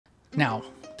Now,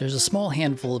 there's a small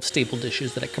handful of staple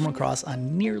dishes that I come across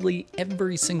on nearly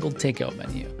every single takeout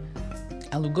menu.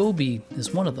 Aloo Gobi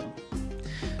is one of them.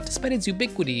 Despite its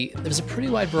ubiquity, there's a pretty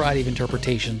wide variety of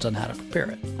interpretations on how to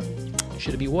prepare it.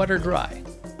 Should it be wet or dry?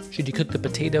 Should you cook the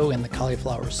potato and the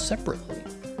cauliflower separately?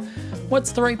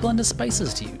 What's the right blend of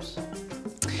spices to use?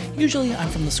 Usually I'm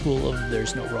from the school of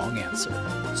there's no wrong answer,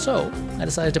 so I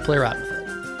decided to play around with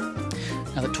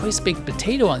it. Now the twice-baked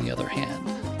potato, on the other hand,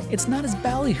 it's not as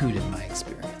ballyhooed in my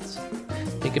experience.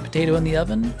 Bake a potato in the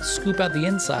oven, scoop out the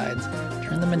insides,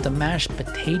 turn them into mashed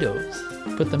potatoes,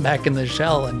 put them back in the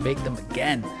shell, and bake them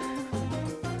again.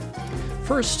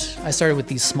 First, I started with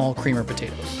these small creamer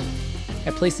potatoes.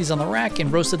 I placed these on the rack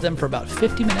and roasted them for about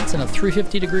 50 minutes in a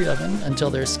 350-degree oven until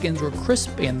their skins were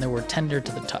crisp and they were tender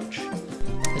to the touch.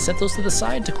 I set those to the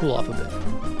side to cool off a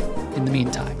bit. In the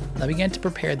meantime, I began to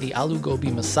prepare the aloo gobi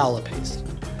masala paste.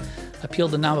 I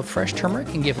peeled a knob of fresh turmeric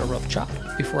and gave it a rough chop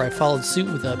before I followed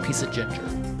suit with a piece of ginger.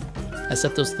 I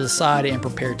set those to the side and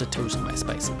prepared to toast my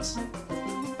spices.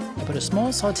 I put a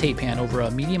small saute pan over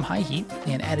a medium-high heat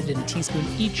and added in a teaspoon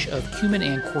each of cumin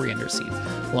and coriander seeds,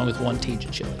 along with 1 Teja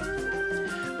chili.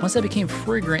 Once that became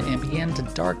fragrant and began to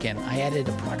darken, I added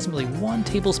approximately 1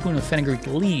 tablespoon of fenugreek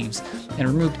leaves and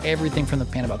removed everything from the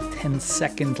pan about 10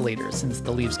 seconds later, since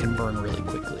the leaves can burn really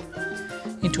quickly.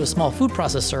 Into a small food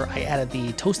processor, I added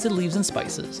the toasted leaves and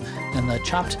spices, and the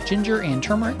chopped ginger and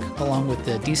turmeric, along with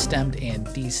the destemmed and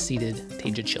deseeded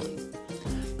Teja chili.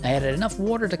 I added enough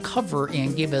water to cover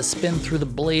and gave a spin through the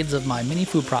blades of my mini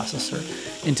food processor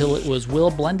until it was well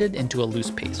blended into a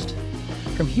loose paste.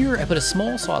 From here, I put a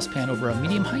small saucepan over a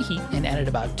medium-high heat and added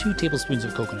about 2 tablespoons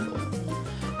of coconut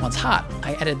oil. Once hot,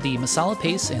 I added the masala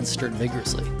paste and stirred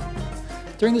vigorously.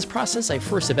 During this process, I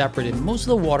first evaporated most of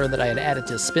the water that I had added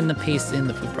to spin the paste in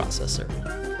the food processor.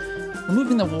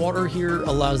 Removing the water here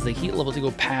allows the heat level to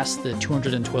go past the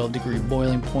 212-degree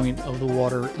boiling point of the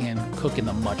water and cook in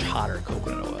the much hotter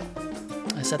coconut oil.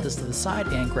 I set this to the side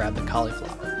and grabbed the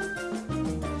cauliflower.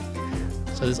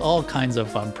 So there's all kinds of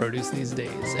fun produce these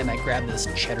days, and I grabbed this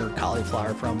cheddar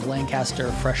cauliflower from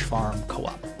Lancaster Fresh Farm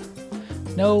Co-op.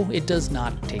 No, it does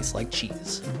not taste like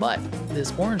cheese, but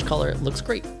this orange color looks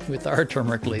great with our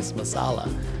turmeric-laced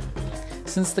masala.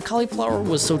 Since the cauliflower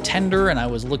was so tender and I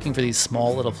was looking for these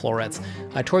small little florets,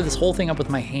 I tore this whole thing up with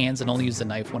my hands and only used a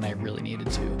knife when I really needed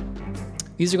to.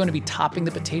 These are going to be topping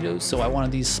the potatoes, so I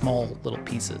wanted these small little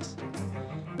pieces.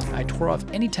 I tore off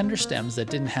any tender stems that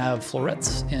didn't have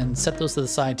florets and set those to the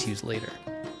side to use later.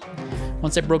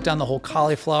 Once I broke down the whole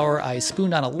cauliflower, I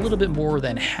spooned on a little bit more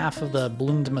than half of the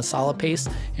bloomed masala paste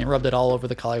and rubbed it all over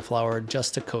the cauliflower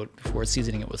just to coat before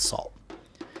seasoning it with salt.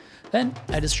 Then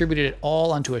I distributed it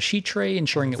all onto a sheet tray,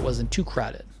 ensuring it wasn't too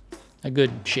crowded. A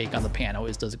good shake on the pan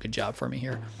always does a good job for me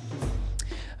here.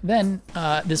 Then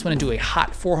this went into a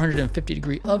hot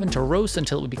 450-degree oven to roast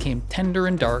until it became tender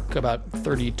and dark, about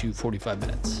 30 to 45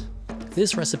 minutes.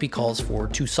 This recipe calls for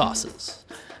 2 sauces.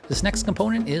 This next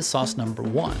component is sauce number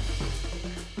 1.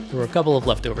 There were a couple of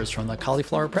leftovers from the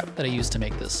cauliflower prep that I used to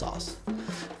make this sauce.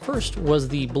 First was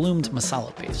the bloomed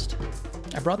masala paste.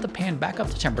 I brought the pan back up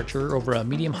to temperature over a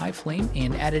medium-high flame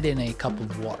and added in a cup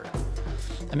of water.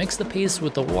 I mixed the paste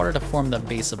with the water to form the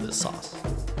base of this sauce.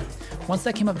 Once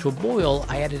that came up to a boil,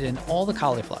 I added in all the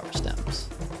cauliflower stems.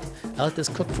 I let this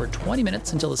cook for 20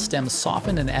 minutes until the stems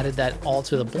softened and added that all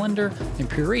to the blender and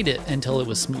pureed it until it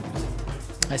was smooth.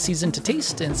 I seasoned to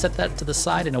taste and set that to the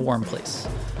side in a warm place.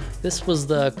 This was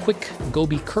the quick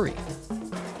gobi curry.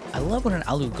 I love when an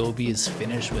aloo gobi is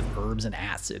finished with herbs and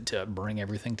acid to bring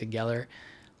everything together,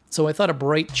 so I thought a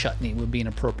bright chutney would be an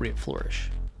appropriate flourish.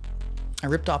 I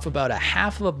ripped off about a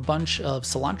half of a bunch of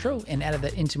cilantro and added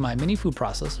that into my mini food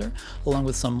processor, along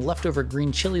with some leftover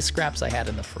green chili scraps I had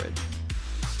in the fridge.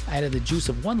 I added the juice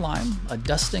of 1 lime, a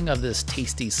dusting of this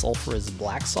tasty sulfurous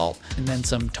black salt, and then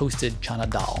some toasted chana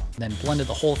dal. Then blended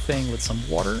the whole thing with some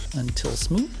water until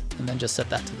smooth, and then just set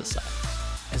that to the side.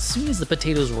 As soon as the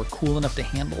potatoes were cool enough to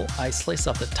handle, I sliced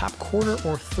off the top quarter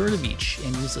or third of each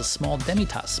and used a small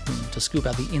demi-tasse spoon to scoop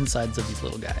out the insides of these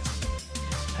little guys.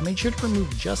 I made sure to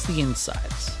remove just the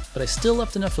insides, but I still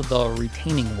left enough of the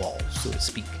retaining walls, so to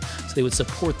speak, so they would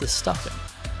support the stuffing.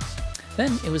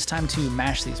 Then it was time to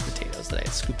mash these potatoes that I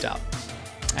had scooped out.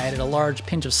 I added a large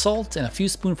pinch of salt and a few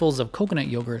spoonfuls of coconut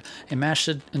yogurt and mashed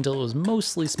it until it was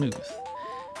mostly smooth.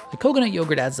 The coconut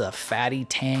yogurt adds a fatty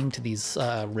tang to these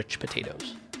rich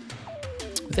potatoes.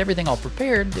 With everything all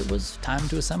prepared, it was time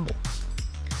to assemble.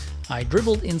 I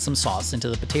dribbled in some sauce into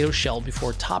the potato shell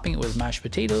before topping it with mashed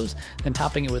potatoes, then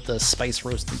topping it with the spice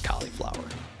roasted cauliflower.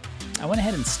 I went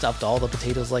ahead and stuffed all the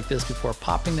potatoes like this before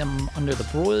popping them under the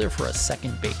broiler for a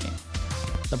second baking.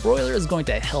 The broiler is going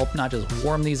to help not just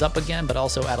warm these up again, but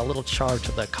also add a little charge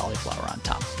to the cauliflower on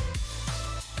top.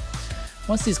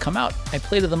 Once these come out, I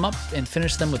plated them up and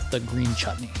finished them with the green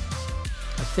chutney.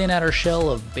 A thin outer shell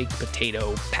of baked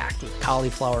potato packed with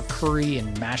cauliflower curry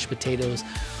and mashed potatoes,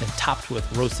 then topped with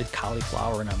roasted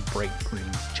cauliflower and a bright green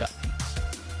chutney.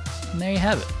 And there you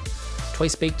have it,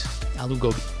 Twice-Baked Aloo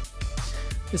Gobi.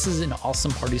 This is an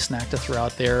awesome party snack to throw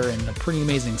out there and a pretty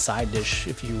amazing side dish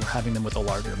if you're having them with a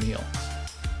larger meal.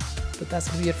 But that's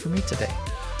going to be it for me today.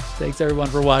 Thanks everyone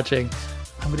for watching.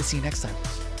 I'm going to see you next time.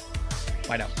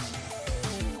 Bye now.